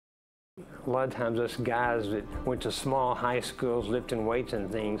A lot of times us guys that went to small high schools lifting weights and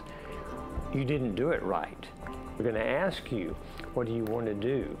things, you didn't do it right. We're going to ask you, what do you want to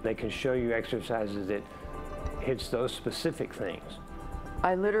do? They can show you exercises that hits those specific things.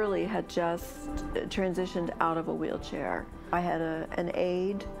 I literally had just transitioned out of a wheelchair. I had an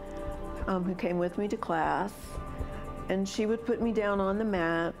aide who came with me to class, and she would put me down on the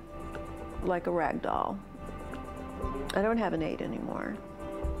mat like a rag doll. I don't have an aide anymore.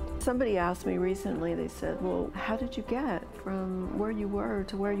 Somebody asked me recently, they said, well, how did you get from where you were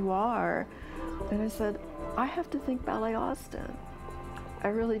to where you are? And I said, I have to thank Ballet Austin. I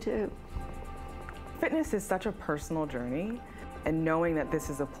really do. Fitness is such a personal journey, and knowing that this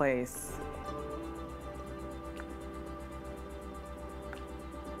is a place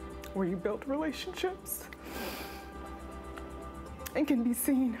where you build relationships and can be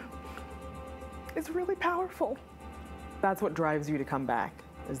seen is really powerful. That's what drives you to come back,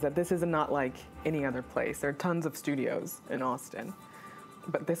 is that this is not like any other place. There are tons of studios in Austin,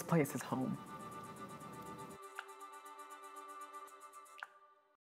 but this place is home.